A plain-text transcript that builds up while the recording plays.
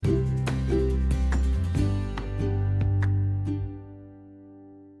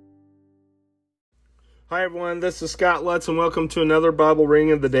Hi everyone, this is Scott Lutz and welcome to another Bible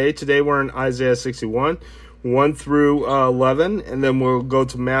reading of the day. Today we're in Isaiah 61, 1 through 11, and then we'll go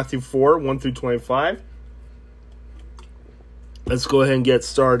to Matthew 4, 1 through 25. Let's go ahead and get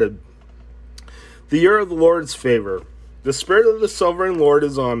started. The year of the Lord's favor. The Spirit of the Sovereign Lord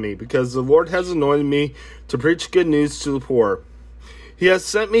is on me, because the Lord has anointed me to preach good news to the poor. He has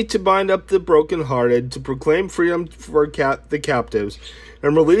sent me to bind up the brokenhearted, to proclaim freedom for the captives,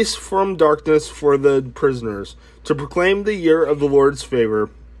 and release from darkness for the prisoners, to proclaim the year of the Lord's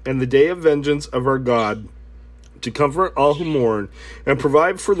favor, and the day of vengeance of our God, to comfort all who mourn, and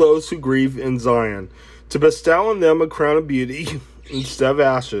provide for those who grieve in Zion, to bestow on them a crown of beauty instead of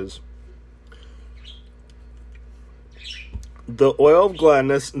ashes, the oil of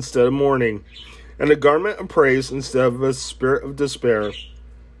gladness instead of mourning, and a garment of praise instead of a spirit of despair.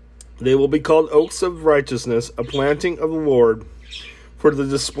 They will be called oaks of righteousness, a planting of the Lord, for the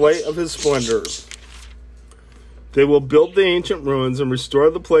display of his splendor. They will build the ancient ruins and restore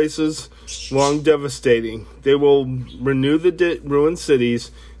the places long devastating. They will renew the ruined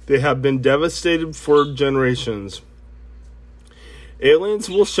cities. They have been devastated for generations. Aliens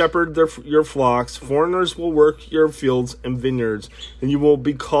will shepherd your flocks. Foreigners will work your fields and vineyards, and you will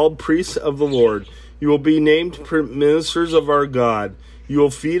be called priests of the Lord. You will be named ministers of our God. You will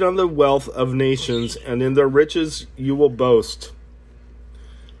feed on the wealth of nations, and in their riches you will boast.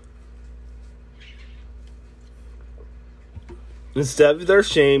 Instead of their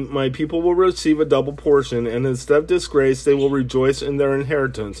shame, my people will receive a double portion, and instead of disgrace, they will rejoice in their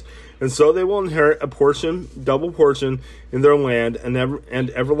inheritance. And so they will inherit a portion, double portion, in their land, and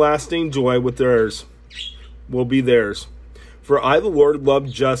everlasting joy with theirs will be theirs. For I, the Lord, love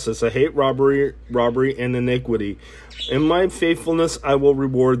justice. I hate robbery, and iniquity. In my faithfulness I will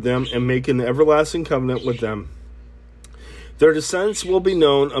reward them, and make an everlasting covenant with them. Their descendants will be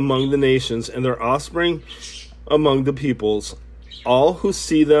known among the nations, and their offspring among the peoples. All who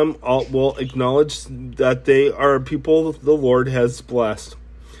see them will acknowledge that they are a people the Lord has blessed.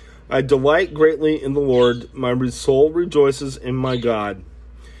 I delight greatly in the Lord. My soul rejoices in my God.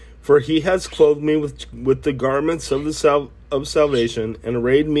 For he has clothed me with the garments of salvation, and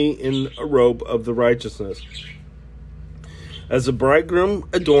arrayed me in a robe of the righteousness. As a bridegroom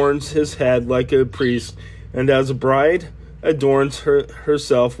adorns his head like a priest, and as a bride adorns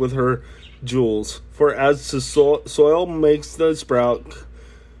herself with her jewels. For as the soil makes the sprout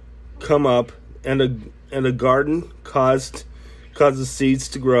come up, and a garden causes seeds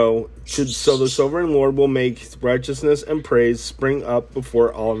to grow, so the sovereign Lord will make righteousness and praise spring up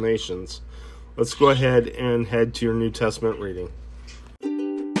before all nations. Let's go ahead and head to your New Testament reading.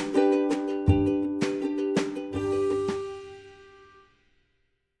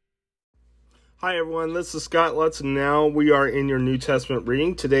 Hi everyone, this is Scott Lutz, and now we are in your New Testament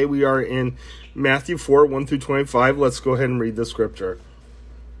reading. Today we are in Matthew 4, 1 through 25. Let's go ahead and read the scripture.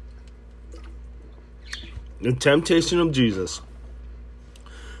 The temptation of Jesus.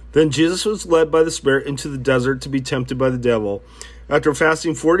 Then Jesus was led by the Spirit into the desert to be tempted by the devil. After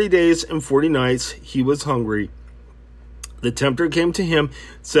fasting 40 days and 40 nights, he was hungry. The tempter came to him and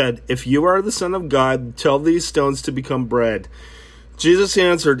said, "If you are the Son of God, tell these stones to become bread." Jesus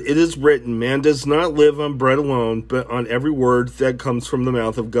answered, "It is written, man does not live on bread alone, but on every word that comes from the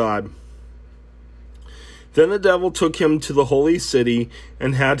mouth of God." Then the devil took him to the holy city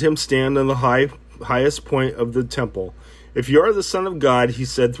and had him stand on the highest point of the temple. "If you are the Son of God," he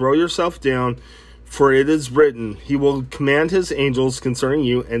said, "throw yourself down, for it is written, he will command his angels concerning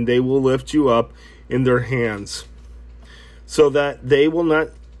you, and they will lift you up in their hands, so that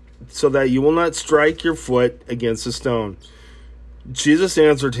you will not strike your foot against a stone." Jesus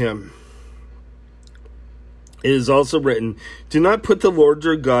answered him, "It is also written, do not put the Lord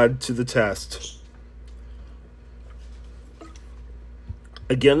your God to the test."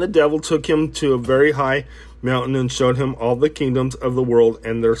 Again the devil took him to a very high mountain and showed him all the kingdoms of the world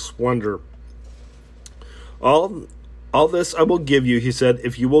and their splendor. All this I will give you," he said,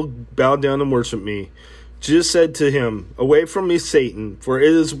 "if you will bow down and worship me." Jesus said to him, "Away from me, Satan, for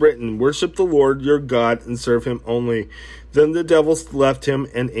it is written, worship the Lord your God and serve him only." Then the devil left him,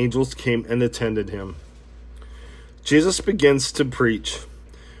 and angels came and attended him. Jesus begins to preach.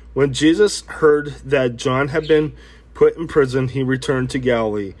 When Jesus heard that John had been put in prison, he returned to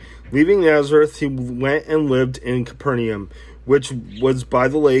Galilee. Leaving Nazareth, he went and lived in Capernaum, which was by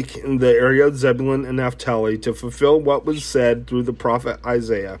the lake in the area of Zebulun and Naphtali, to fulfill what was said through the prophet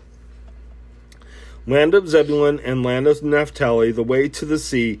Isaiah. Land of Zebulun and land of Naphtali, the way to the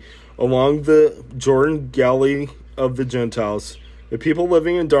sea, along the Jordan, Galilee of the Gentiles. The people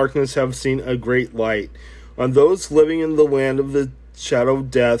living in darkness have seen a great light. On those living in the land of the shadow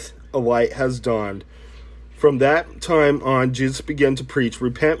of death, a light has dawned. From that time on, Jesus began to preach,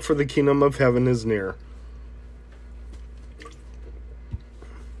 "Repent, for the kingdom of heaven is near."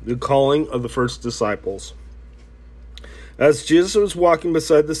 The calling of the first disciples. As Jesus was walking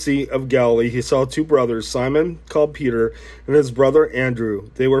beside the Sea of Galilee, he saw two brothers, Simon, called Peter, and his brother Andrew.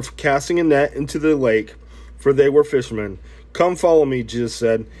 They were casting a net into the lake, for they were fishermen. "Come, follow me," Jesus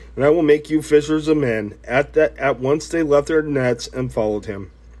said, "and I will make you fishers of men." At once they left their nets and followed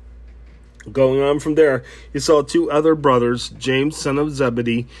him. Going on from there, he saw two other brothers, James, son of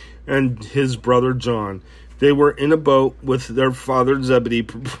Zebedee, and his brother John. They were in a boat with their father Zebedee,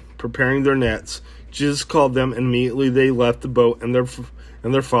 preparing their nets. Jesus called them, and immediately they left the boat and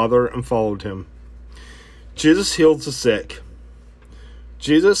their father and followed him. Jesus heals the sick.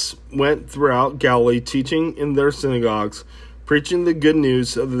 Jesus went throughout Galilee, teaching in their synagogues, preaching the good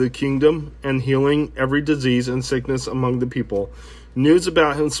news of the kingdom, and healing every disease and sickness among the people. News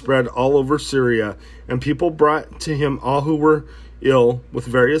about him spread all over Syria, and people brought to him all who were ill with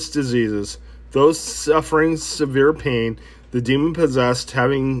various diseases, those suffering severe pain, the demon-possessed,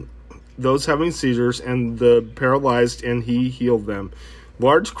 those having seizures, and the paralyzed, and he healed them.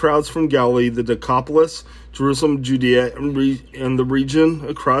 Large crowds from Galilee, the Decapolis, Jerusalem, Judea, and the region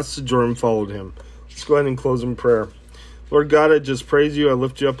across the Jordan followed him. Let's go ahead and close in prayer. Lord God, I just praise you. I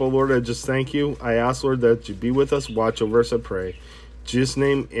lift you up, O Lord. I just thank you. I ask, Lord, that you be with us. Watch over us, I pray. In Jesus'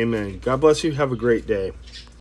 name, amen. God bless you. Have a great day.